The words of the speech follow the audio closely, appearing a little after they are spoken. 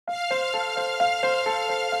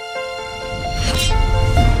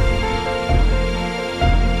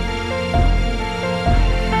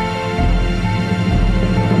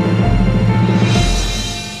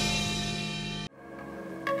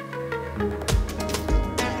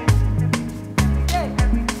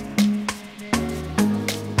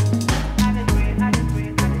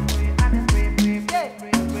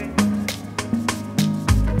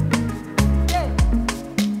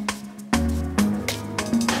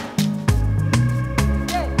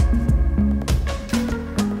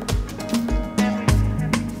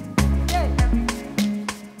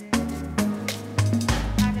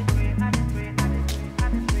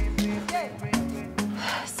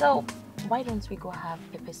why don't we go have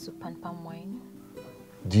pepper soup and palm wine?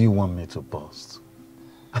 Do you want me to burst?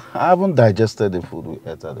 I haven't digested the food we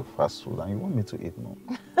ate at the fast food and you want me to eat more?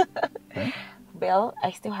 Eh? Well, I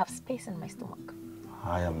still have space in my stomach.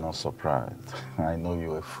 I am not surprised. I know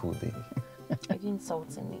you're a foodie. Are you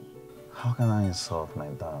insulting me? How can I insult my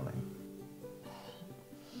darling?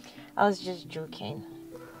 I was just joking.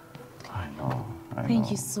 I know. Thank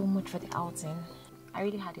you so much for the outing. I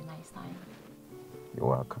really had a nice time. You're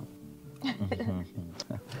welcome.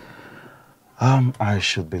 I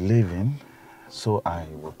should be leaving, so I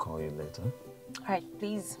will call you later. Alright,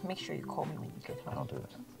 please make sure you call me when you get home. I'll do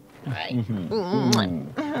that. Alright.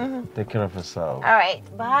 Take care of yourself. Alright,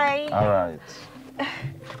 bye. Alright.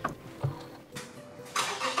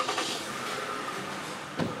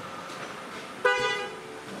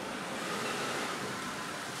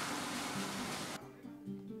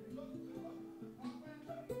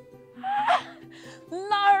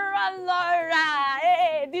 Laura,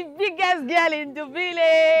 hey, the biggest girl in the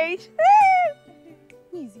village.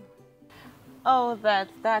 Easy. Oh,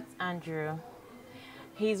 that's Andrew.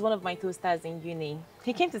 He's one of my toasters in uni.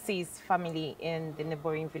 He came to see his family in the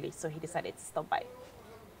neighboring village, so he decided to stop by.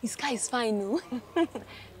 This guy is fine, no?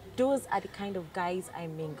 Those are the kind of guys I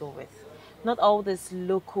mingle with. Not all these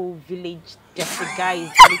local village dirty guys,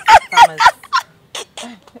 farmers.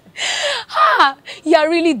 Ha! You are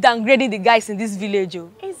really downgrading the guys in this village, oh.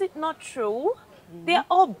 Is it not true? They're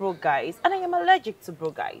all broke guys, and I am allergic to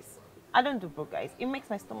broke guys. I don't do broke guys. It makes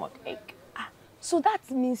my stomach ache. So that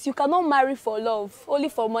means you cannot marry for love, only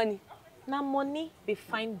for money. Now money be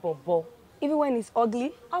fine bobo. Even when it's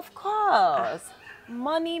ugly? Of course.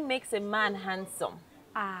 Money makes a man handsome.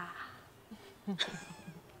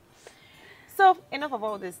 So, enough of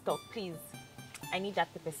all this talk, please. I need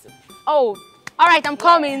that pepper soup. Oh, all right, I'm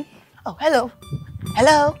coming. Oh, hello.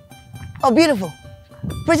 Hello. Oh, beautiful.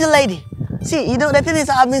 Pretty lady. See, you know, the thing is,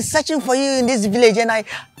 I've been searching for you in this village and I...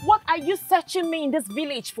 What are you searching me in this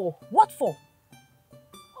village for? What for?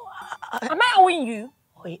 Am I owing you?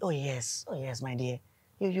 Oh, yes. Oh, yes, my dear.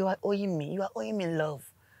 You are owing me. You are owing me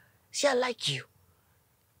love. See, I like you.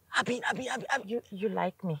 You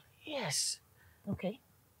like me? Yes. Okay.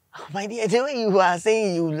 Oh, my dear, the way you are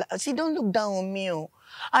saying you... See, don't look down on me, oh.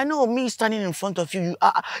 I know me standing in front of you,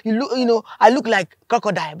 you look, you know, I look like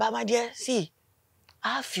crocodile. But my dear, see,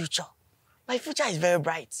 I have future. My future is very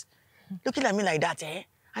bright. Looking at me like that, eh?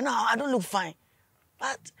 I know I don't look fine,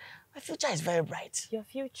 but my future is very bright. Your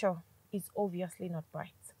future is obviously not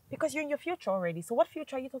bright because you're in your future already. So what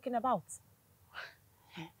future are you talking about?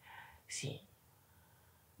 See,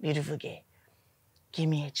 beautiful girl, give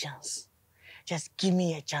me a chance. Just give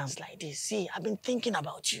me a chance like this. See, I've been thinking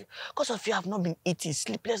about you. Because of you, I've not been eating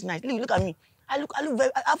sleepless nights. Look at me. I look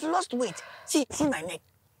very... I've lost weight. See my neck.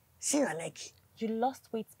 See my neck. You lost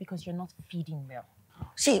weight because you're not feeding well.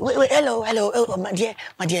 See, wait, hello. Oh, my dear,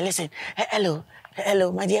 listen.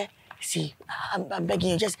 Hello, my dear. See, I'm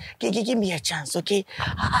begging you, just give me a chance, okay?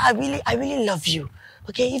 I really love you,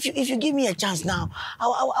 okay? If you give me a chance now,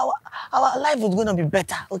 our life is gonna be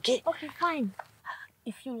better, okay? Okay, fine.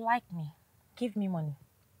 If you like me, give me money.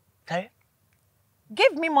 Okay?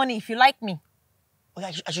 Give me money if you like me.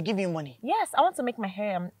 Okay, I should give you money? Yes, I want to make my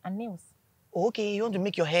hair and nails. Okay, you want to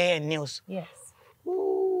make your hair and nails? Yes.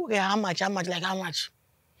 Ooh, okay, how much? Like how much?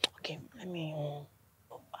 Okay, let me...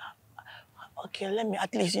 Okay, let me,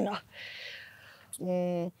 at least, you know...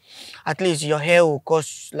 at least your hair will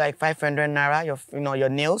cost like 500 naira, your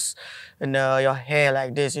nails, and your hair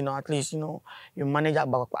like this, you know, at least, you know, you manage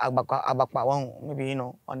maybe, you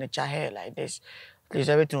know, on the chair hair like this. At least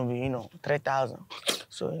everything will be, you know, 3,000.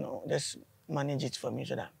 So, you know, just manage it for me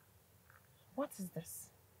so that... What is this?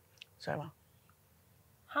 Sorry, ma.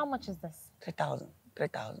 How much is this? 3,000.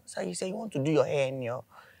 So you say you want to do your hair and your...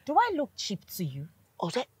 Do I look cheap to you? Oh,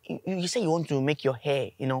 so you say you want to make your hair,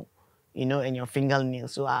 you know, and your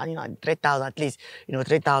fingernails. So, you know, 3,000 at least, you know,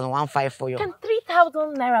 3,000, 15 for you. Can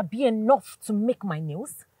 3,000 naira be enough to make my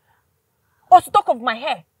nails? Or to talk of my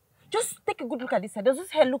hair? Just take a good look at this hair. Does this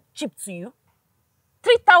hair look cheap to you?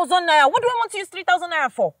 3,000 naira. What do I want to use 3,000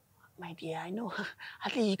 naira for? My dear, I know.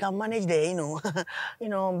 At least you can manage the, you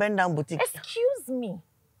know, bend down boutique. Excuse me.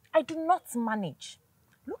 I do not manage.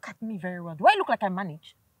 Look at me very well. Do I look like I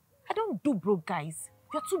manage? I don't do broke guys.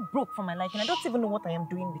 You're too broke for my life and I don't even know what I am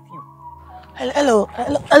doing with you. Hello,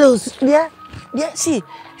 dear. Yeah, see,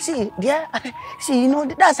 dear. See, you know,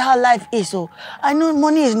 that's how life is. So I know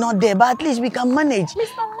money is not there, but at least we can manage.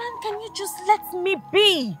 Mr. Man, can you just let me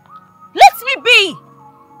be? Let me be!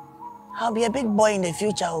 I'll be a big boy in the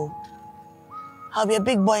future, oh. I'll be a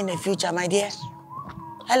big boy in the future, my dear.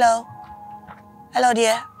 Hello,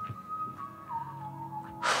 dear.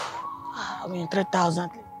 I mean, 3,000.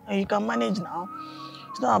 You can manage now.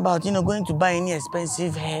 It's not about, going to buy any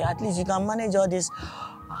expensive hair. At least you can manage all this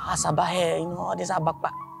asaba hair, all this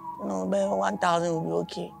abakpa. But 1,000 will be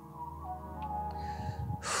okay.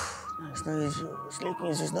 It's not easy. Sleeping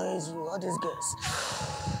is not easy. All these girls.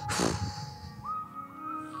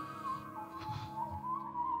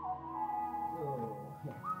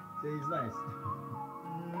 So it's nice.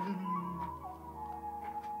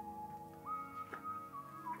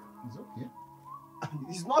 It's okay.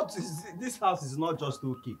 It's not. This house is not just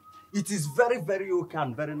okay. It is very, very okay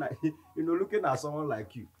and very nice. Looking at someone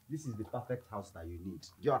like you, this is the perfect house that you need. Do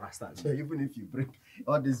you understand? Even if you bring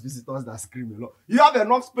all these visitors that scream a lot, you have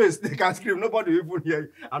enough space. They can scream. Nobody will even hear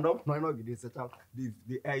you. And up,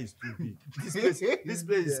 the air is too big. This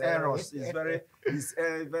place is errors. It's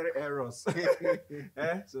very errors.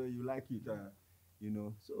 So you like it,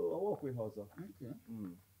 So I work with house. Okay.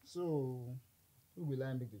 So, who will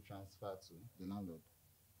I make the transfer to? The landlord?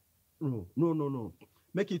 No.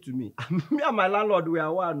 Make it to me. Me and my landlord, we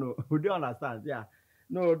are one. No, do you understand? Yeah.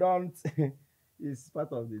 No, don't. It's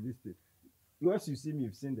part of the district. Once you see me,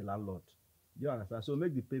 you've seen the landlord. Do you understand? So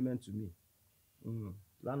make the payment to me.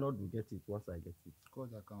 Landlord will get it once I get it. Call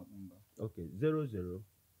the account number. Okay. 0010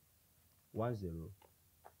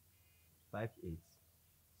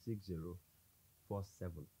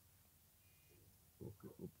 586047.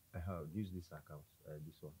 Okay. Use this account.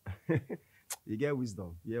 This one. You get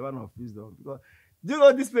wisdom. You're one of wisdom. Because do you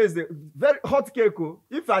know this place is very hot cake?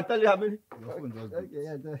 If I tell you how many. Your phone just Okay,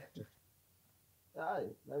 yeah.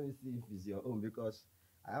 Let me see if it's your own because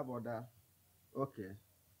I have other. Okay,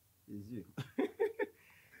 it's you.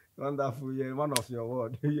 Wonderful. You're one of your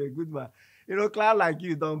word. You're a good man. Client like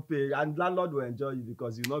you don't pay, and landlord will enjoy you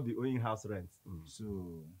because you'll not be owing house rent.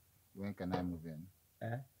 So, when can I move in?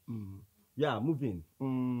 Yeah, move in.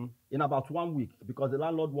 In about 1 week because the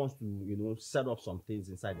landlord wants to, set up some things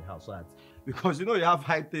inside the house. So that, because you have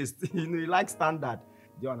high taste, you like standard.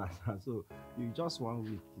 Do you understand? So you just 1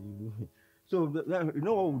 week. So you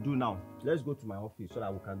know what we'll do now? Let's go to my office so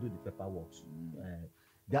that we can do the paperwork.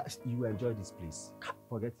 That you will enjoy this place.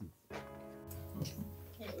 Forget it.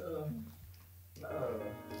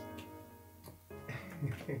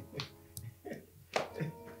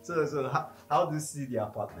 So how do you see the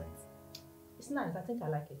apartment? It's nice. I think I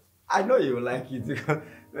like it. I know you like it because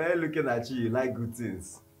when looking at you like good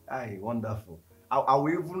things. Aye, wonderful. I will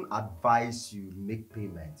even advise you make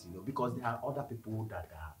payments, because there are other people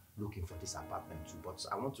that are looking for this apartment too. But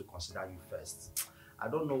I want to consider you first. I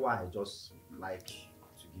don't know why I just like to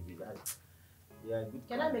give you that. Yeah, good.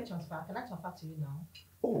 Can I make transfer? Can I transfer to you now?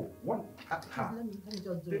 Oh, one. Let me just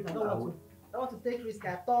do it. I don't want to take risk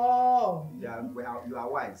at all. Yeah, well, you are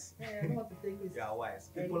wise. Yeah, I don't want to take risk. You are wise.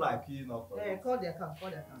 People like you, not for Yeah, call the account.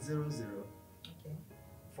 00 Okay.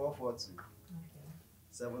 442 Okay.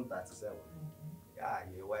 737. Okay. Yeah,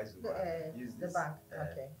 you're a wise woman. Use the this. bank.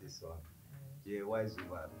 Okay. This one. You're a wise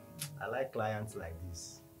woman. I like clients like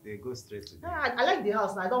this. They go straight to the. I like the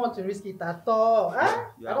house. I don't want to risk it at all. Huh?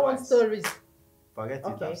 I don't want stories. Forget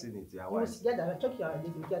it. I've seen it. You are wise. Get that. Check your ID.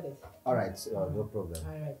 You get it. All right. No problem.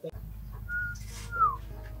 All right.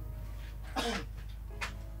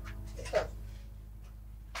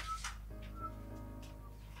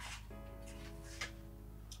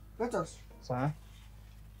 Let us. Sir?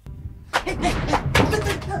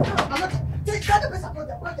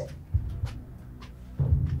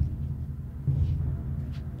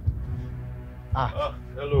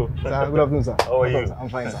 Hello. Sir, good afternoon, sir. How are you? I'm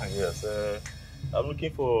fine, sir. Yes. I'm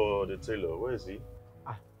looking for the tailor. Where is he?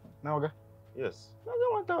 Now, okay? Yes. No, they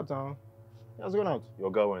went out. He has gone out.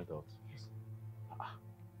 Your guy went out.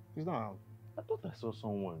 He's not out. I thought I saw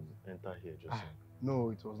someone enter here just now. No,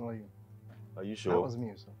 it was not you. Are you sure? That was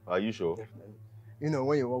me, sir. Are you sure? Definitely.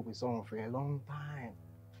 When you work with someone for a long time,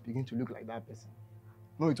 begin to look like that person.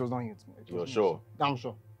 No, it was not you. You're sure? Sir. I'm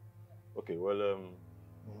sure. Okay, well,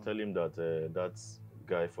 tell him that that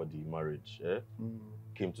guy for the marriage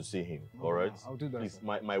came to see him, all right? I'll do that. Please,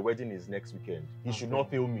 my wedding is next weekend. He should not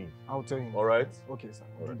fail me. I'll tell him. All right? Okay, sir.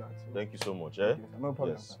 I'll do that. Thank you so much. Okay, sir. No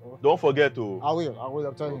problem, Yes. sir. Don't forget to. I will.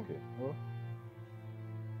 I'll tell him. Okay. Oh.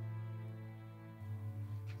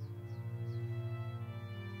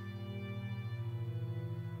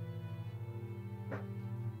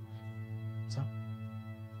 Sir?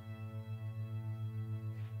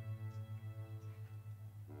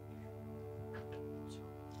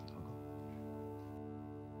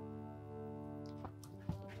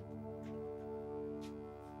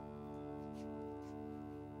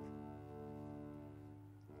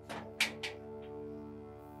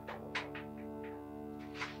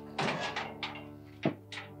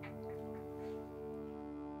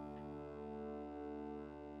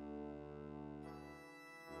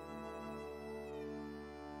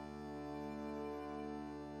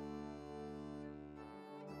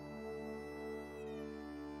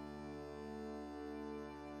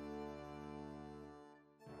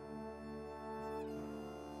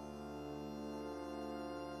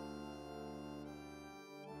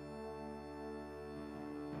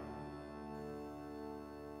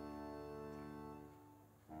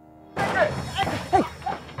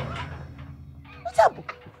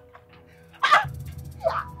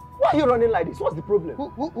 are you running like this? What's the problem?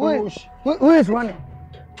 Who is running?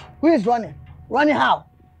 Who is running? Running how?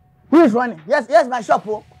 Who is running? Yes, my shop.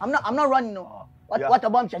 Oh. I'm not running. No. What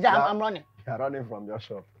about Chaja? I'm running. You're running from your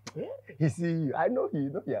shop. You see, I know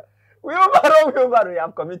you. Yeah. Wilberforce, you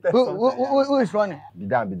have committed something. Who is running? Be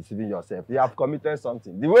damn, be deceiving yourself. You have committed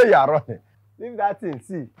something. The way you are running. Leave that thing.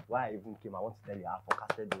 See, why I even came, I want to tell you, I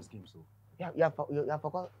forecasted those games. So. You have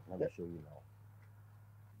forgot. Let me show you now.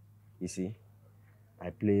 You see, I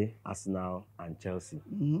play Arsenal and Chelsea.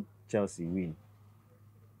 Chelsea win.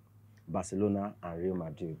 Barcelona and Real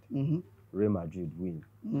Madrid. Real Madrid win.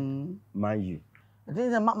 Man U.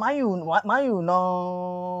 Man U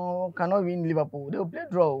no cannot win Liverpool. They will play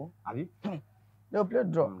draw. Have you? They will play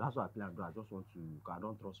draw. That's why I play draw. I just want to. I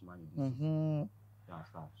don't trust Man U.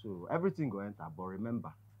 So everything go enter, but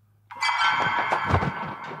remember.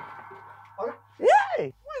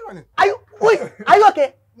 Hey! Why are you running? Are you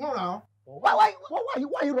okay? No, now. Why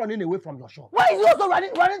are you running away from your shop? Why is you also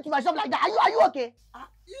running to my shop like that? Are you okay?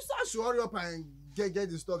 You start to hurry up and get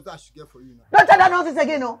the stuff that I should get for you now. Don't try that nonsense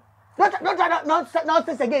again, no. Don't try that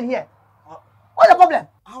nonsense again here. What's the problem?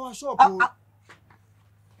 Our shop.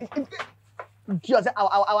 Idiot,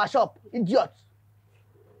 our shop. Idiot.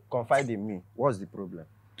 Confide in me. What's the problem?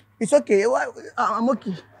 It's okay. I'm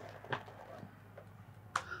okay.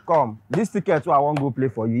 Come, this ticket I won't go play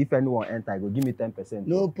for you. If anyone enter, go give me 10%.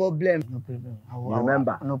 No problem.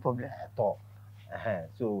 Remember? No problem. At all.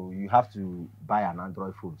 So you have to buy an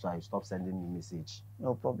Android phone so I stop sending me message.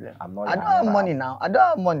 No problem. I don't have money now. I don't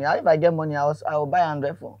have money. If I get money, I will buy an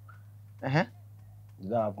Android phone. You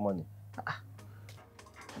don't have money?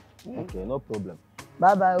 Okay, no problem.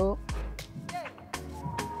 Bye-bye. Oh.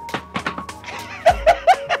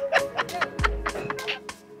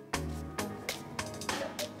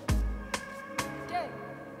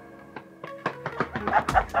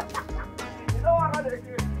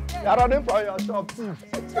 You're running for your shop, too.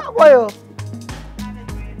 Yeah, boy.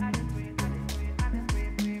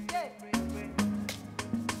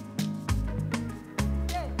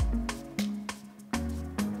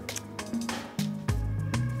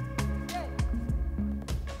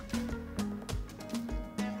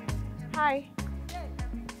 Hi.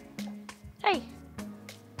 Hey.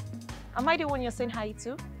 Am I the one you're saying hi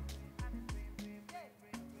to?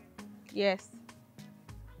 Yes.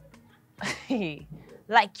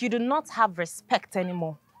 Like you do not have respect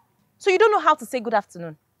anymore. So you don't know how to say good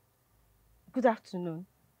afternoon. Good afternoon.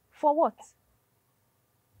 For what?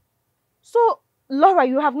 So, Laura,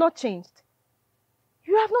 you have not changed.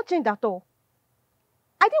 You have not changed at all.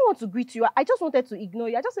 I didn't want to greet you. I just wanted to ignore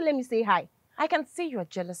you. I just said, let me say hi. I can see you are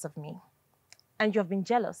jealous of me. And you have been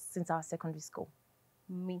jealous since our secondary school.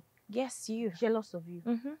 Me? Yes, you. Jealous of you?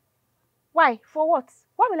 Why? For what?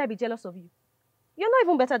 Why will I be jealous of you? You're not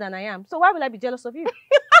even better than I am. So why will I be jealous of you?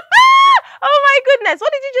 Oh my goodness.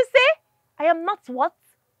 What did you just say? I am not what?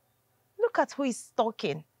 Look at who is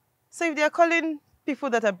talking. So if they're calling people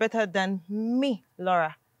that are better than me,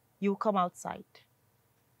 Laura, you come outside.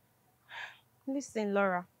 Listen,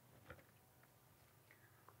 Laura.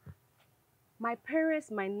 My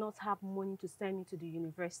parents might not have money to send me to the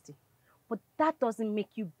university, but that doesn't make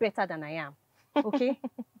you better than I am, okay?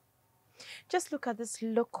 Just look at this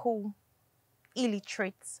local,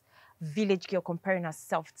 illiterate village girl comparing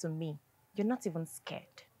herself to me. You're not even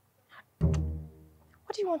scared.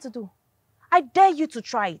 What do you want to do? I dare you to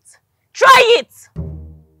try it. Try it!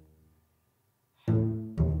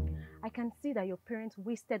 I can see that your parents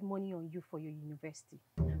wasted money on you for your university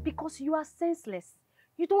because you are senseless.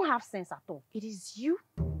 You don't have sense at all. It is you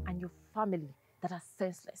and your family that are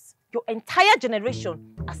senseless. Your entire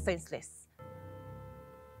generation are senseless.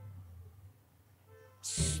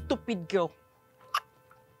 Stupid girl.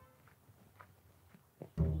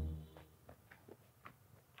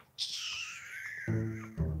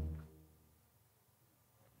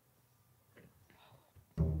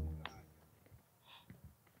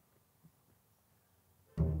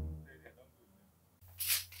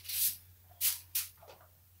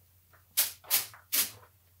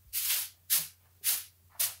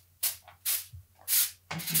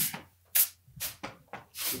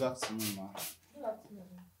 Good afternoon, ma. Good afternoon.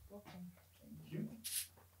 Welcome. Thank you.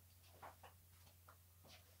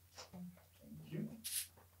 Thank you.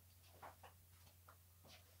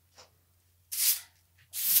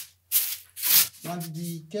 Now, did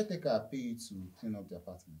the caretaker pay you to clean up the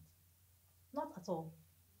apartment? Not at all.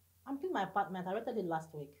 I'm cleaning my apartment. I rented it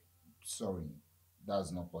last week. Sorry,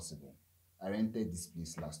 that's not possible. I rented this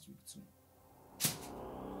place last week too.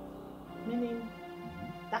 Meaning,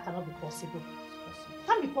 that cannot be possible.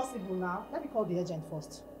 Can't be possible now. Let me call the agent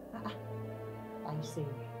first. Are you serious?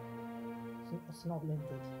 It's not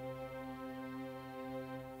blended.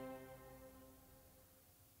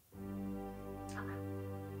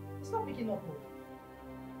 picking up.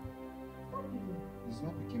 Stop picking. He's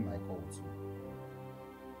not picking my call too.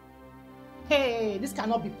 Hey, this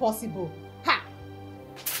cannot be possible. Ha!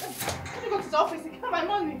 Let me go to the office and get my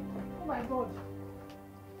money. Oh my God.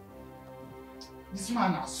 This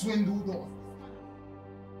man has swindled us.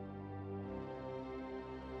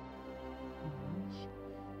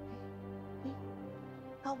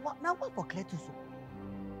 Now what for Cletus?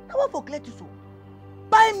 Now what for Cletus?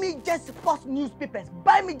 Buy me just sports newspapers.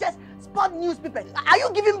 Buy me just sport newspapers. Are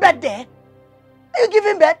you giving birth there? Are you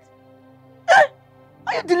giving birth? Eh?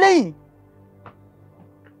 Are you delaying?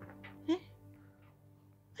 Eh?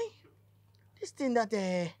 Hey, this thing that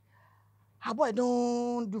her boy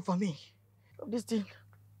don't do for me. This thing.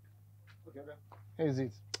 Okay. Here is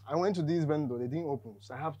it. I went to this vendor, they didn't open,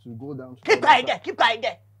 so I have to go down to Keep quiet there, keep quiet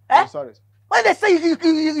there. Eh? I'm sorry. When they say you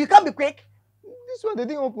can't be quick. This one they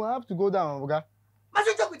didn't open, I have to go down, okay? Must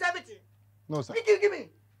you joke with everything? No, sir. Give me.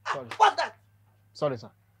 Sorry. What's that? Sorry, sir.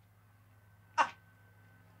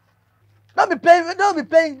 Don't be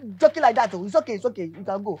playing joking like that. Oh. It's okay. You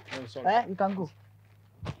can go. No, sorry. You can go.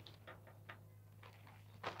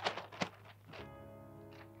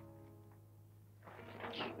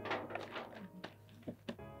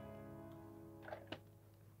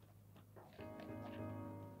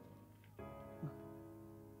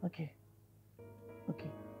 Okay.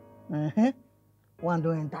 One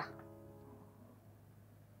don't enter.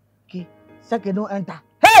 Okay. Second don't enter.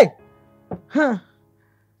 Hey!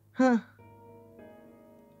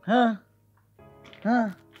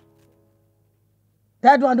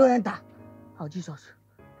 Third one don't enter. Oh Jesus.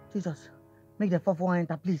 Make the fourth one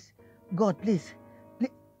enter, please. God, please.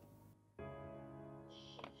 Jesus.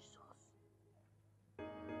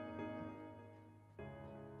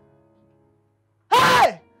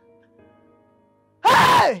 Hey!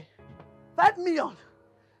 5 million.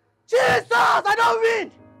 Jesus, I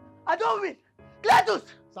don't win. Cletus.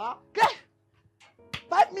 Sir?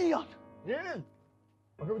 5 million. Yeah.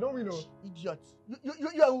 Okay, we don't win, no. Idiot.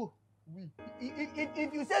 You are who? We.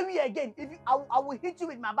 If you say we again, I will hit you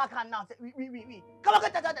with my backhand now. Say, we. Come on,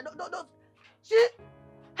 don't. Shit.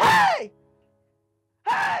 Hey!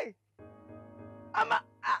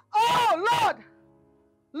 Oh,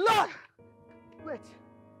 Lord. Wait.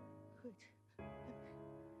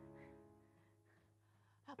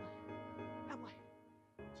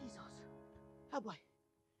 Aboy.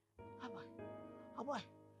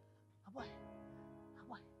 Jesus.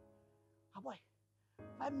 Aboy.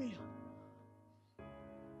 5 million.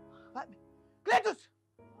 Cletus!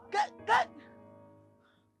 Get!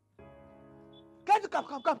 Cletus, come.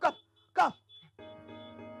 Come.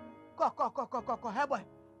 Go, hey boy.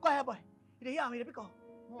 You hear me, the pick up.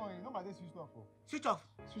 No, nobody switched off. Switch off.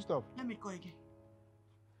 Switched off. Let me call again.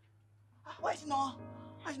 Where's no?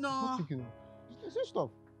 Not picking up. It's switched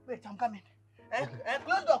off. Wait, I'm coming.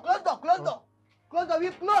 Close door. Close door. We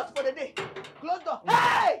close for the day. Close door.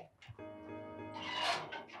 Hey!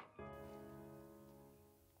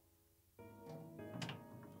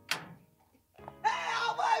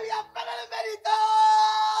 We have finally made it.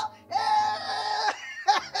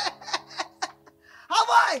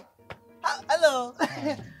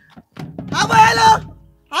 How hello.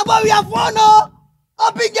 How about we have won?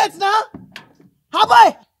 Open gates now. How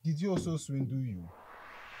about? Did you also swindle you?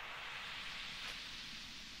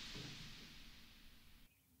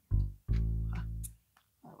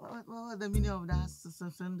 What was the meaning of that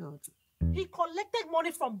swindle? He collected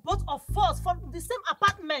money from both of us from the same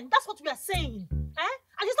apartment. That's what we are saying. Eh?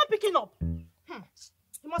 And he's not picking up.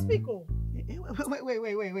 He must pick. Oh.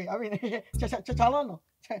 Wait. I mean, Chalono.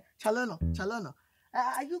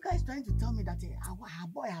 Are you guys trying to tell me that our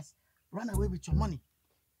boy has run away with your money?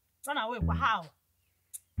 Run away? How?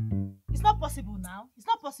 It's not possible now. It's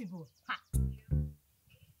not possible. Ha.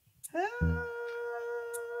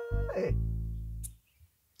 Hey.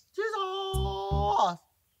 Jesus!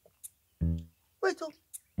 Wait,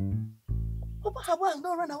 Papa, our boy has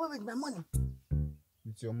not run away with my money.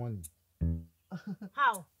 With your money?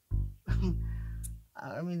 How?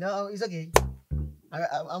 I mean, no, it's okay.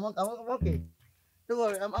 I'm okay. Don't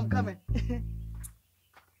worry, I'm coming. Do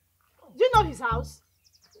you know his house?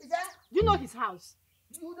 Is that? Do you know his house?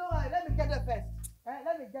 You know what? Let me get there first.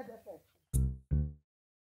 Let me get there first.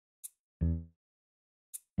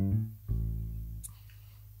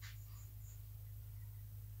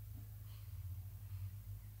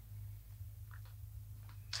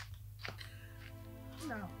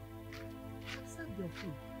 Now, serve your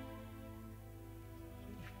food.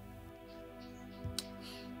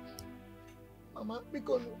 Mama,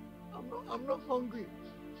 because I'm not hungry.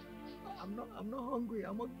 I'm not hungry.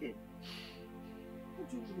 I'm okay. What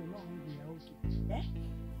do you mean you're not hungry? You're okay. Eh?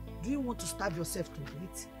 Do you want to starve yourself to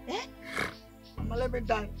death? Eh? Mama, let me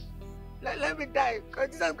die. Let me die.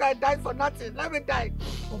 Because this guy died for nothing. Let me die.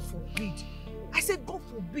 God forbid. I said, God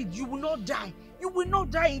forbid. You will not die. You will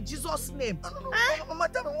not die in Jesus' name. No. Mama,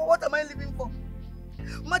 tell me, what am I living for?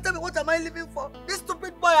 Mama, tell me, what am I living for? This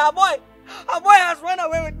stupid boy, our boy has run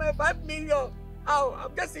away with my 5 million. How?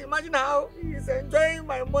 I'm just imagining how he's enjoying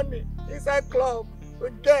my money inside club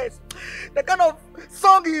with guests. The kind of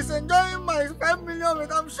song he's enjoying my 5 million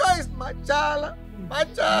with, I'm sure it's Machala.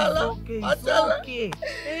 It's okay.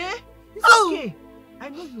 Eh? It's okay. I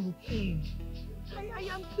know you're pain. I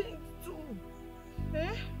am pain too.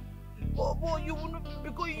 Eh? But you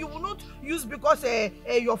will not use because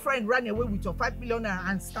your friend ran away with your 5 million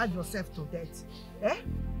and starve yourself to death. Eh?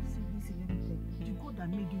 Listen, let me tell you. The God that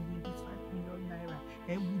made you win this 5 million naira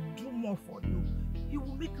will do more for you. He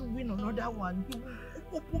will make you win another one. He will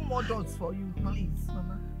open more doors for you, please.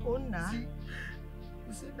 Mama. Oh, nah. You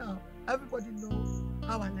see now, everybody knows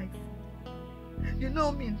how I like food. You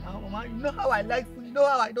know me now, Mama. You know how I like food. You know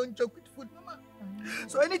how I don't joke with food, Mama.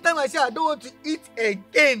 So anytime I say I don't want to eat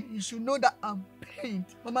again, you should know that I'm pained.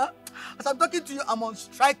 Mama, as I'm talking to you, I'm on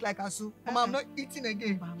strike like Asu. Mama, I'm not eating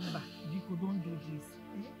again. Mama, Biko, don't do this.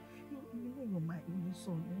 Eh? You know you're my only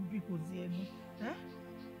son. Biko, eh?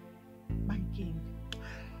 My king.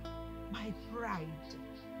 My pride.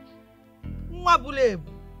 Nwa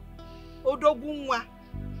bulebu. Odogu nwa.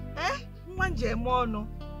 Eh? Nwa njemono.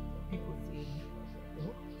 Biko,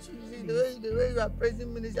 the way you are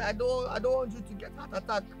praising me, I don't want you to get heart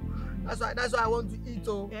attack. That's why I want to eat.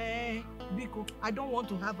 Oh. Biko, I don't want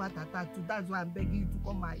to have heart attack too. That's why I'm begging you to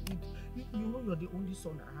come and eat. You know you're the only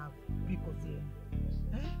son I have. Biko,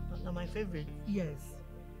 That's my favorite. Yes,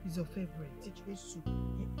 it's your favorite. It's soup.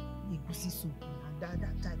 Egusi soup. And that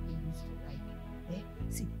type we used to like.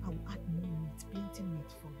 See, I will add more meat, plenty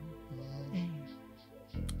meat for you.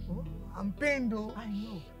 Oh, I'm pained though. I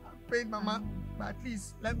know. Pain, Mama, but at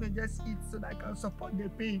least let me just eat so that I can support the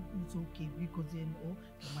pain. It's okay because then,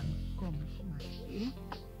 Mama, come on.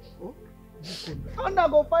 Oh, Thunder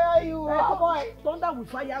go fire you, boy. Thunder will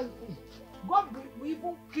fire you. God will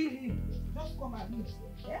even kill him. Just come and eat.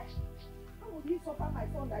 Yeah? How would he suffer my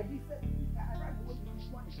son like this? I ran away with this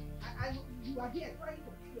money. And you are here trying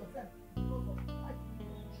to kill yourself because of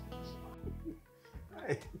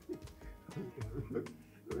Hey.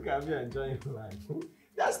 Look at me enjoying life.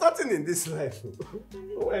 There's nothing in this life.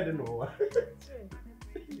 Oh, I don't know why.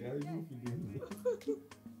 Yeah, you feeling me.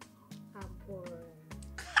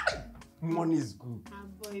 Money is good.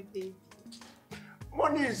 Boy, baby.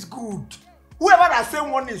 Money is good. Whoever that say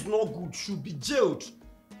money is not good should be jailed.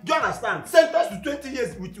 Do you understand? Sentenced to 20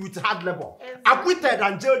 years with hard labor. Exactly. Acquitted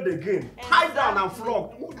and jailed again. Exactly. Tied down and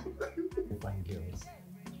flogged. Fine girls.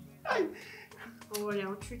 Don't worry,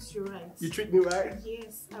 I'll treat you right. You treat me right?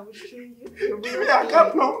 Yes, I will show you. Give me a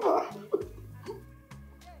card number.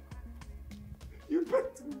 You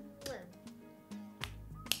bet me.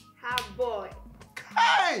 Her boy.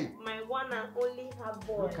 Hey! My one and only her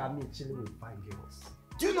boy. Look at me chilling with fine girls.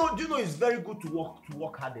 Do you know it's very good to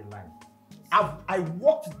work hard in life? I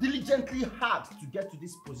worked diligently hard to get to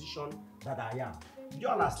this position that I am. Do you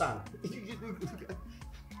understand?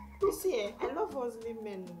 You see, I love hustling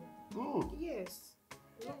men. Yes.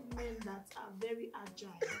 I love men that are very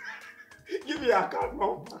agile. Give me a card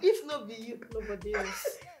number. If not be you, nobody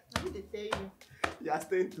else. I need to tell you. You are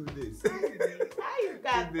staying 2 days. How you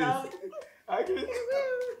got down?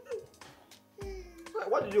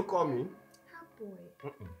 What did you call me? Her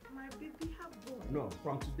boy. My baby, her boy. No,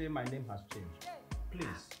 from today my name has changed.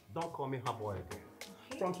 Please, don't call me her boy again.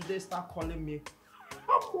 Okay. From today, start calling me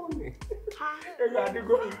money.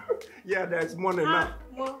 Yeah, there's money now.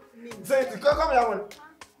 Money. Say it. Come here, money.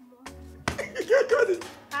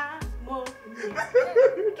 Money.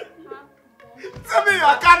 Tell me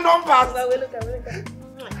your card numbers. I will look.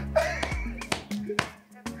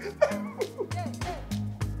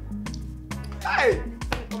 Hey!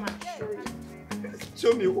 Come and show you.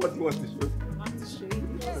 Show me what you want to show. I want to show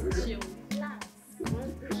you. Just chill. Relax.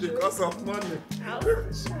 Because of money. I'll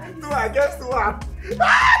Two against one.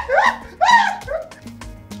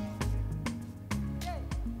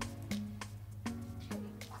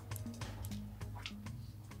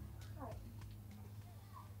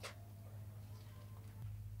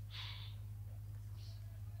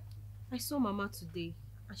 I saw Mama today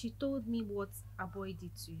and she told me what our boy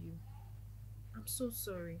did to you. I'm so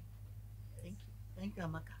sorry. Thank you. Thank you,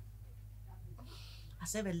 Amaka. I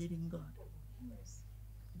serve a living God. Yes.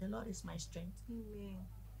 The Lord is my strength. Amen.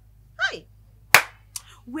 Hi!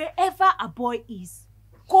 Wherever a boy is,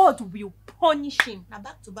 God will punish him. Now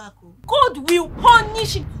back to back. God will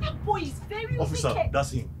punish him. That boy is very Officer, wicked.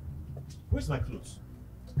 that's him. Where's my clothes?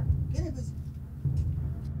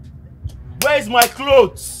 Where's my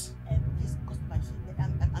clothes?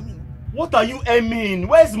 What are you aiming?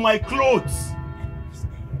 Where's my clothes?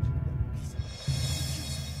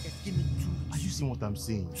 Are you seeing what I'm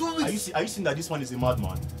saying? Are you seeing that this one is a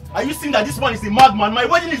madman? Are you seeing that this one is a madman? My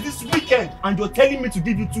wedding is this weekend, and you're telling me to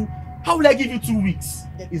give you 2. How will I give you 2 weeks?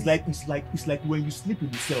 It's like when you sleep in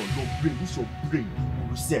the cell, your brain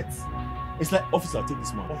resets. It's like, officer, take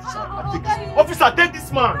this man. Officer, take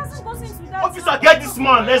this man. Officer, get this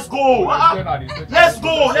man. Let's go. Let's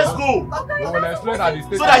go.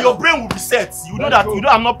 So that your brain will reset. You know that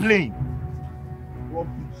I'm not playing.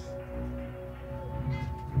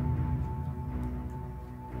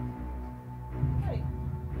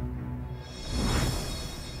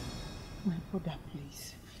 My brother,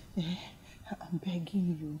 please. I'm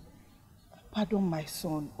begging you. Pardon my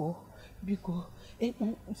son, because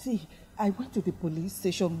see, I went to the police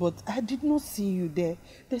station, but I did not see you there.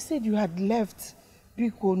 They said you had left.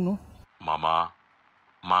 Because no. Mama,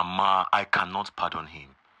 I cannot pardon him.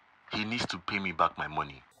 He needs to pay me back my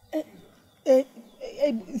money.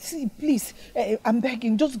 See, please, I'm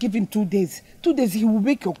begging, just give him 2 days. 2 days, he will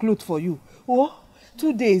make your clothes for you.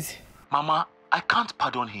 2 days. Mama, I can't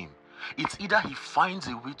pardon him. It's either he finds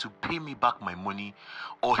a way to pay me back my money,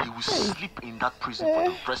 or he will sleep in that prison for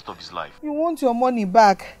the rest of his life. You want your money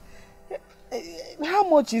back? How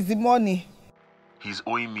much is the money? He's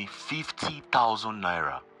owing me 50,000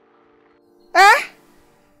 naira.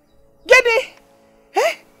 Get it?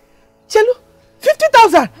 Chelu,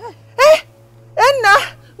 50,000?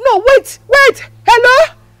 Nnenna, no, wait,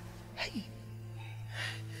 hello?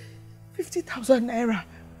 50,000 naira.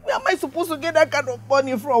 Where am I supposed to get that kind of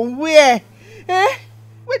money from? Where?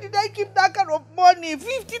 Where did I keep that kind of money?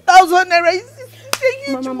 50,000 naira. It's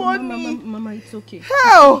a huge money. Mama, it's okay.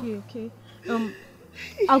 How? Okay.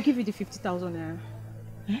 I'll give you the 50,000 naira.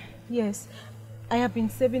 Yes, I have been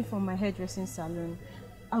saving for my hairdressing salon.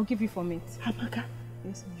 I'll give you from it. Amaka?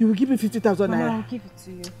 Yes, ma'am. You will give me 50,000 naira? Mama, I'll give it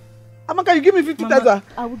to you. Amaka, you give me 50,000?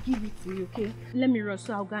 I will give it to you, okay? Let me rush,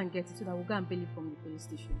 so I'll go and get it, so that we'll go and bail it from the police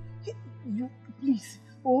station. You, please.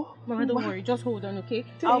 Mama, don't worry. Just hold on, okay?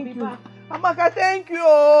 I'll be back. Amaka, thank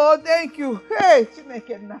you. Thank you. Hey,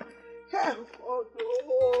 Nnenna. Hey,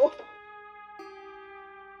 oh.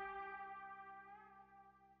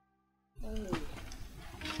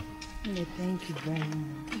 Thank you very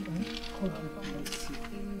much. God bless you.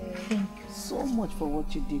 Thank you so much for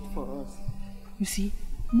what you did for us. You see,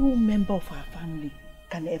 no member of our family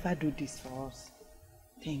can ever do this for us.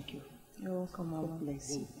 Thank you. You're welcome, Mama. God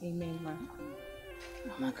bless you. Amen, ma.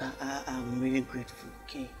 Amaka, I'm really grateful,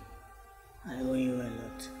 okay? I owe you a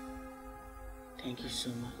lot. Thank you so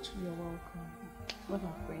much. You're welcome. What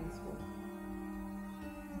are friends for?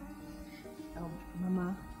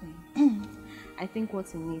 Mama, I think what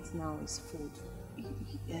he needs now is food.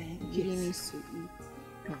 He needs to eat.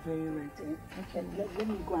 You're very right. Okay, let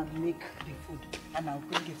me go and make the food and I'll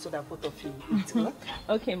bring it so that both of you eat.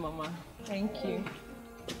 Okay, Mama. Thank you.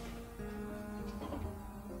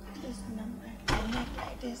 This number, my neck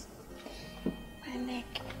like this. My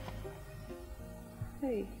neck.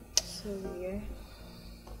 Hey, sorry,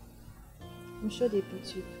 I'm sure they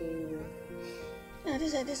beat you very well. No,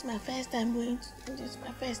 this is my first time going to, this is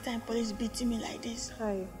my first time police beating me like this.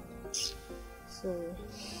 Hi. Sorry,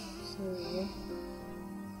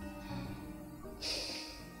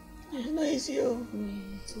 No, it's you.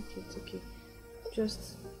 It's okay.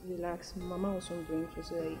 Just relax. Mama was hungry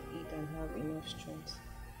so that you eat and have enough strength.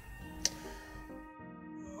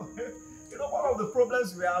 You know, one of the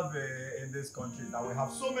problems we have in this country is that we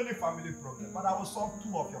have so many family problems. But I will solve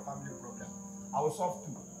 2 of your family problems. I will solve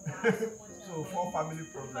 2. So 4 family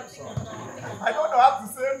problems. So I don't know how to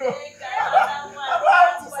say no. I don't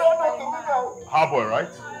have to say no to people. Harboy,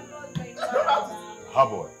 right?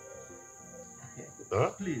 Harboy. Huh?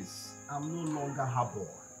 Please, I'm no longer Harboy.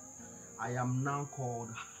 I am now called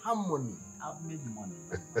Harmony. I've made money.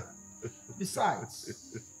 Besides,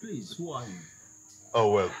 please, who are you? Oh,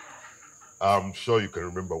 well, I'm sure you can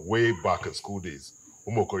remember way back in school days,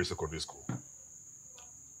 Umokori Secondary School.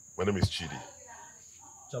 My name is Chidi.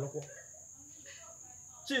 Chaloko.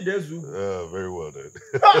 Chidezu. Very well done.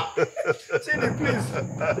 Chidi, please.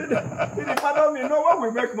 Chidi, pardon me. No, when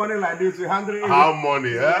we make money like this, we handle it. How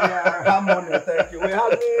money, eh? Yeah, how money, thank you. We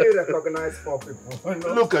hardly recognize 4 people. You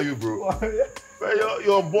know? Look at you, bro. Man,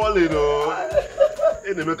 you're balling,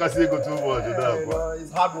 Hey, they make us say go too much.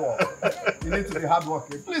 It's hard work. You need to be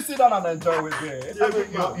hardworking. Please sit down and enjoy with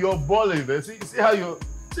me. You're balling, man. See how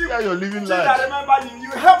you're living life. I remember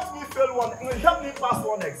you helped me fail one. Help me pass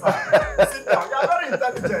one exam. Sit down. You are very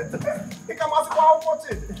intelligent. You can ask about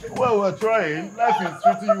watching. Well, we're trying. Life is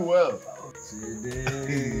treating you well.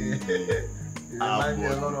 Today. You remind me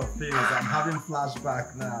a lot of things. I'm having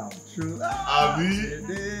flashback now. True.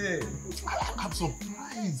 Today. I'm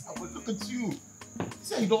surprised. I will look at you. You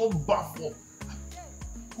say you don't buff up.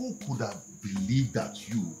 Who could have believed that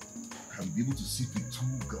you can be able to sit with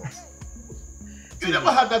two girls? You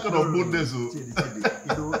never had that kind of boldness. You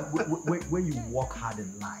know, when you work hard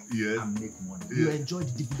in life and make money, you enjoy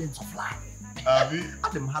the dividends of life.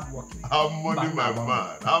 I'm hard working. I'm money my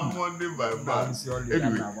man. I'm money my man.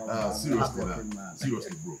 Anyway, seriously,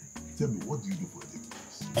 bro. Tell me, what do you do for a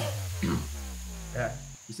living?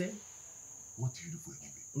 You say? What do you do for a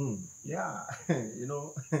living? Yeah, you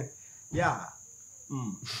know,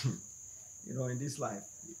 you know, in this life,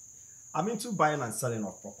 I'm into buying and selling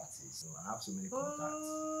of properties. So I have so many contacts.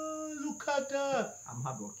 Look at that. I'm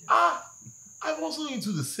hardworking. I'm also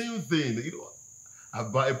into the same thing. You know, I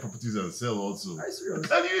buy properties and sell also. Are you serious?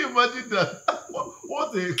 Can you imagine that?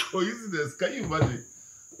 What a coincidence. Can you imagine?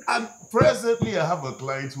 And presently, I have a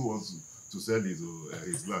client who wants to sell his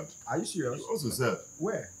land. Are you serious? He also sell.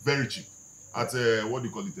 Where? Very cheap. At what do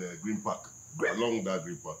you call it? Green Park. Along that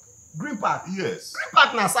Green Park. Green Park? Yes. Green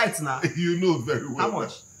Park na site now. You know very well. How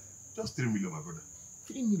much? Just 3 million, my brother.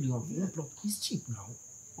 3 million for one plot. It's cheap now.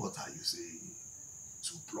 What are you saying?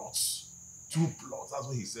 2 plots. 2 plots. That's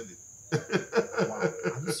what he said it. Wow.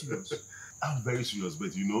 Are you serious? I'm very serious,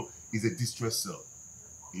 but you know, it's a distress cell.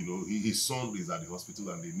 You know, his son is at the hospital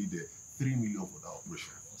and they need 3 million for that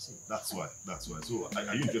operation. That's why. So,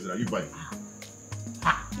 are you interested? Are you buying?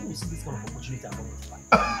 You will see this kind of opportunity I'm going to buy.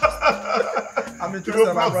 I'm You interested.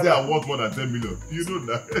 know, plots there are worth more than 10 million. You know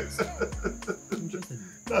that. I'm interested.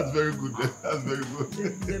 That's very good. That's very good.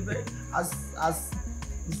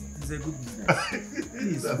 It's a good business.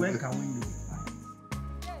 Please, when can we meet?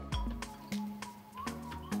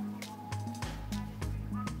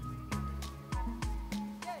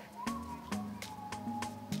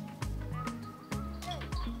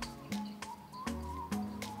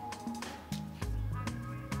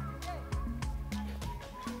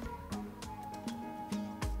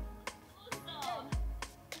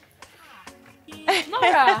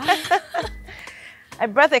 I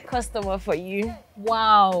brought a customer for you.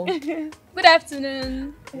 Wow. Good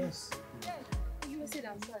afternoon. Yes. You will sit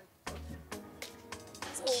down, sir.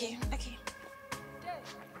 Okay.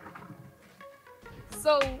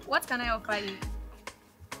 So, what can I offer you?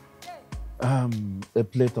 A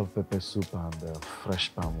plate of pepper soup and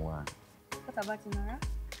fresh palm wine. What about you,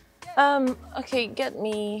 Nara? Okay, get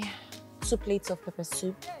me 2 plates of pepper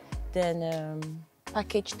soup, then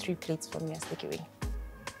package 3 plates for me as takeaway.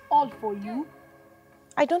 All for you?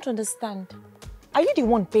 I don't understand. Are you the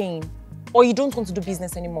one paying? Or you don't want to do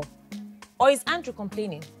business anymore? Or is Andrew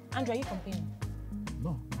complaining? Andrew, are you complaining?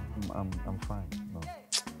 No, I'm fine. No.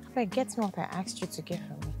 Okay, get me what I asked you to get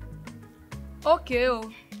from me. Okay.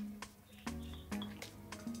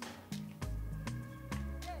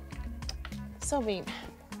 So, babe,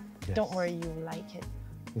 Yes. don't worry, you'll like it.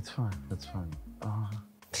 It's fine.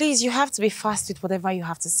 Please, you have to be fast with whatever you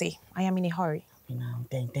have to say. I am in a hurry. You know,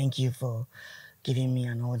 thank you for giving me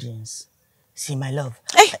an audience. See, my love.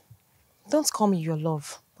 Hey! Don't call me your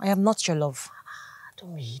love. I am not your love.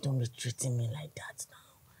 Don't be treating me like that now.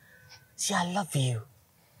 See, I love you.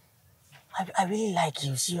 I really like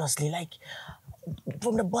you, seriously, like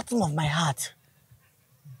from the bottom of my heart.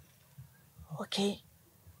 Okay?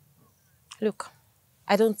 Look,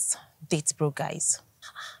 I don't date broke guys.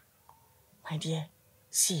 My dear,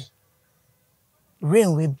 see,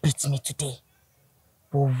 rain will beat me today.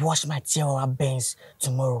 Will wash my tear bends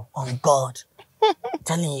tomorrow, on God.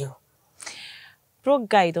 Telling you. Broke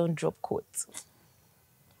guy don't drop quotes.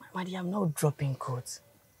 My dear, I'm not dropping quotes.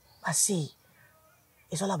 But see,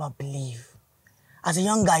 it's all about belief. As a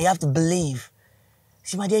young guy, you have to believe.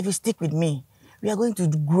 See, my dear, if you stick with me, we are going to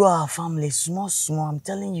grow our family small. I'm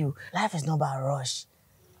telling you, life is not about a rush.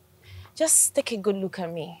 Just take a good look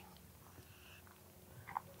at me.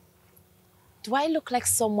 Do I look like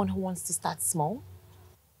someone who wants to start small?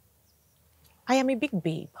 I am a big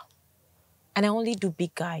babe, and I only do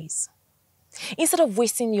big guys. Instead of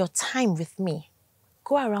wasting your time with me,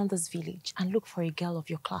 go around this village and look for a girl of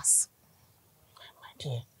your class. My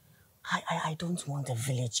dear, I don't want a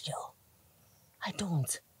village girl. I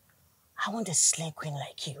don't. I want a slay queen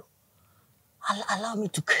like you. Allow me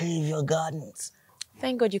to crave your gardens.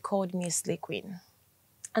 Thank God you called me a slay queen.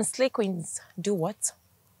 And slay queens do what?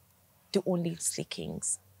 Do only slay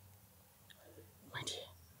kings. My dear,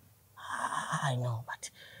 I know, but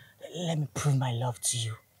let me prove my love to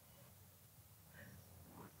you.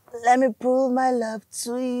 Let me prove my love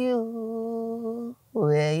to you.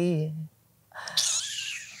 Yeah.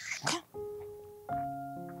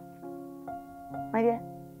 My dear.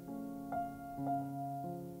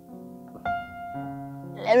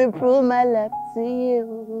 Let me prove my love to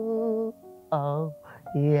you. Oh,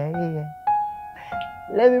 yeah.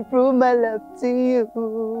 Let me prove my love to you.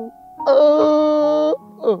 Oh.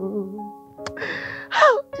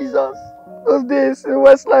 Jesus. What's this?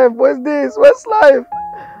 Westlife. Westlife.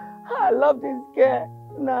 I love this girl.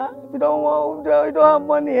 Nah, if you don't have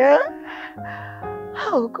money, eh?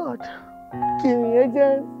 Oh, God. Give me a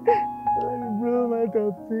chance. Let me prove my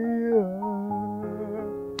love to you.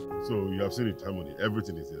 So you have seen it, Harmony.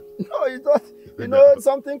 Everything is here. No, it's not. You know,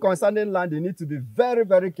 something concerning land, you need to be very,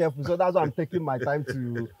 very careful. So that's why I'm taking my time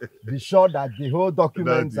to be sure that the whole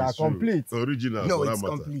documents are complete. Original. No, it's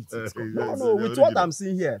complete. No, with what I'm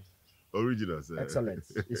seeing here. Original, sir. Excellent.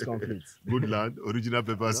 It's complete. Good land, original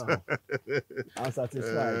papers. No. I'm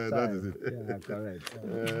satisfied. That is it. Yeah, correct.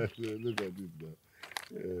 Look at this now.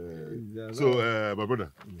 So, my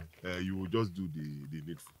brother, you will just do the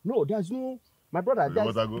needful. No, there's no. My brother,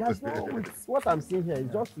 there's no. With What I'm seeing here is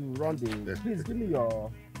just to run the. Please give me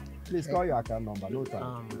your. Please call your account number. No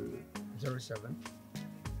time. 07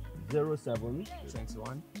 21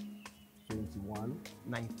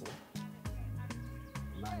 94.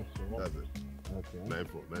 That's it. Okay.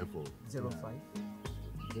 94. 05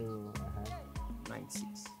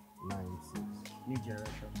 96. New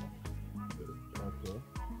generation. Okay.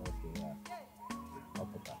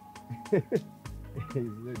 Yeah.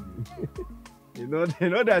 He's ready. You know,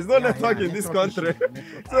 there's no network in this country.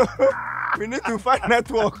 So we need to find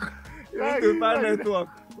network. But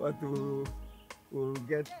we'll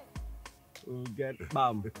get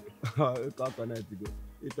bam. We can't connect to go.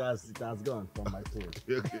 It has gone from my phone.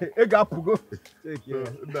 Hey, Gapugo. Take care.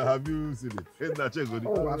 Now, have you seen it?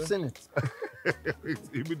 Oh, I've seen it.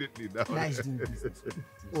 Immediately now. Nice doing business.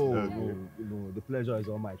 No, the pleasure is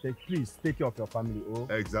all mine. Please take care of your family. Oh,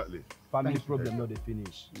 exactly. Family problem, no, they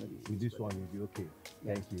finish. With this one, you'll be okay.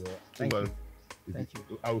 Thank you. Thank you.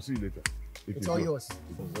 I will see you later. It's all yours.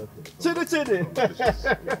 Chidi.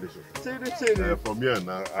 From here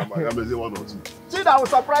now, I'm going to say one or two. Chidi, I will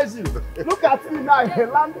surprise you. Look at me now, a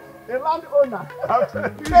land owner. On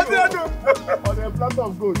a plant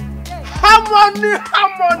of gold. Harmony.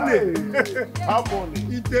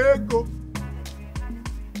 Itego.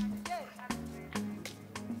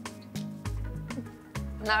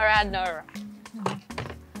 Nora.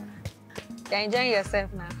 You're enjoying yourself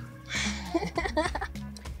now.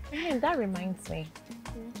 Hey, that reminds me.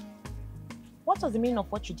 What was the meaning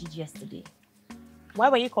of what you did yesterday? Why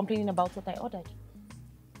were you complaining about what I ordered?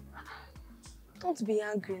 Don't be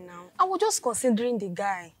angry now. I was just considering the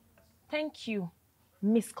guy. Thank you.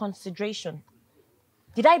 Misconsideration.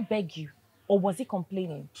 Did I beg you, or was he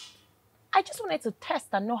complaining? I just wanted to test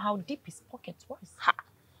and know how deep his pocket was. Ha!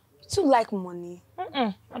 You too like money.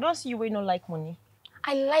 I don't see you where you don't like money.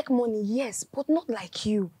 I like money, yes, but not like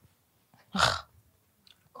you.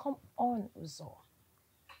 Come on, Uzo.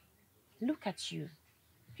 Look at you.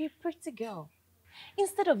 You're a pretty girl.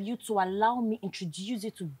 Instead of you to allow me introduce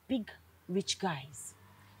you to big, rich guys,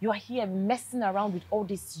 you are here messing around with all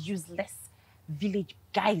these useless village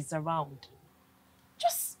guys around.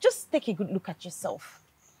 Just take a good look at yourself.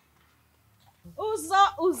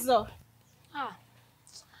 Uzo. Ah,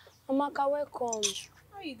 Amaka, welcome.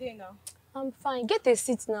 How are you doing now? I'm fine. Get a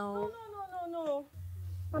seat now. No.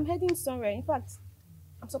 I'm heading somewhere. In fact,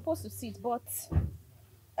 I'm supposed to sit, but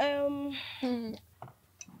I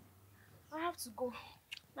have to go.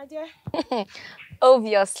 My dear.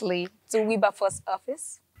 Obviously, to Wilberforce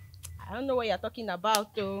office. I don't know what you're talking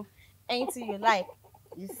about, though. Anything you like.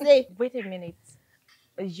 You say. Wait a minute.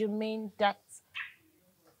 You mean that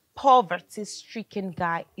poverty-stricken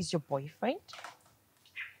guy is your boyfriend?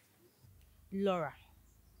 Laura,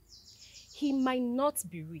 he might not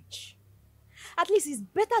be rich. At least he's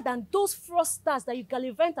better than those fraudsters that you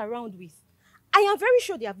gallivant around with. I am very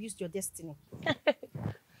sure they have used your destiny.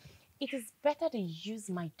 It is better to use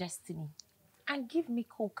my destiny and give me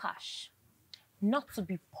cool cash, not to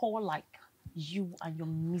be poor like you and your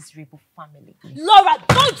miserable family. Laura,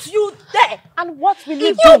 don't you dare! And what will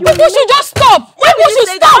you do? You people should just stop! Why would you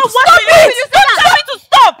stop? Stop it! Don't tell me to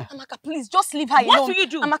stop! Amaka, please, just leave her alone. What will you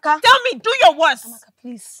do? Amaka. Tell me, do your worst!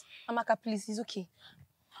 Amaka, please, it's okay.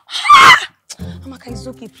 Amaka, it's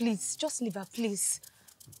okay, please. Just leave her, please.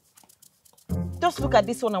 Just look at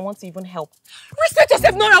this one, I want to even help. Respect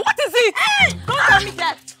yourself, Nora. What is it? Don't tell me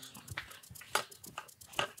that.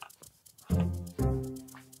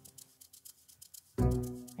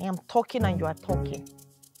 I am talking and you are talking.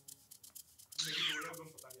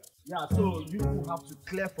 Yeah, so you will have to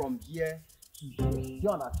clear from here to here. You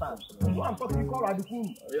understand? So I'm talking call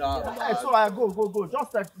Radikun. Yeah. So I go.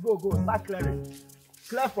 Just go. Start clearing.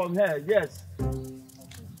 Clear from here, yes.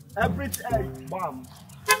 Everything, bam.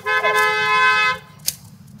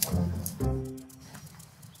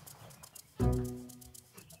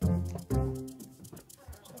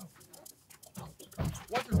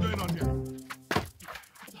 What is going on here?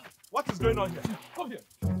 What is going on here? Come here.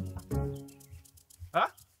 Huh?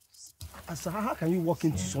 Sir, how can you walk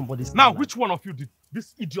into somebody's Now, land? which one of you did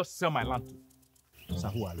this idiot sell my land to? Sir,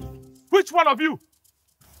 who are you? Which one of you?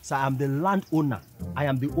 Sir, I'm the landowner. I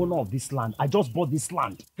am the owner of this land. I just bought this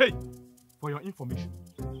land. Hey, for your information,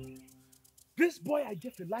 this boy I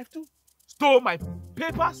gave a life to stole my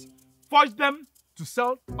papers, forged them to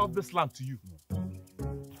sell off this land to you.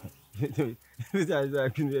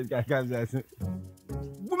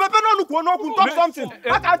 Talk something.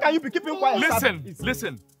 How can you be keeping quiet?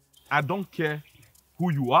 Listen. I don't care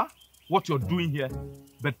who you are, what you're doing here,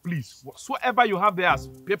 but please, whatsoever you have there as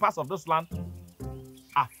papers of this land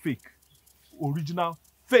are fake. Original,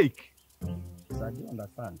 fake. Sir, I don't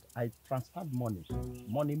understand. I transferred money.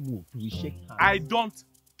 Money moved. We shake hands. I don't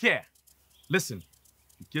care. Listen,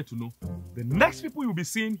 you care to know, the next people you'll be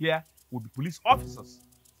seeing here will be police officers.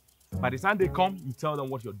 By the time they come, you tell them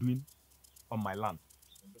what you're doing on my land.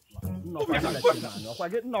 No, you are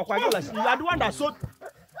the one that sold.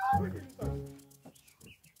 No,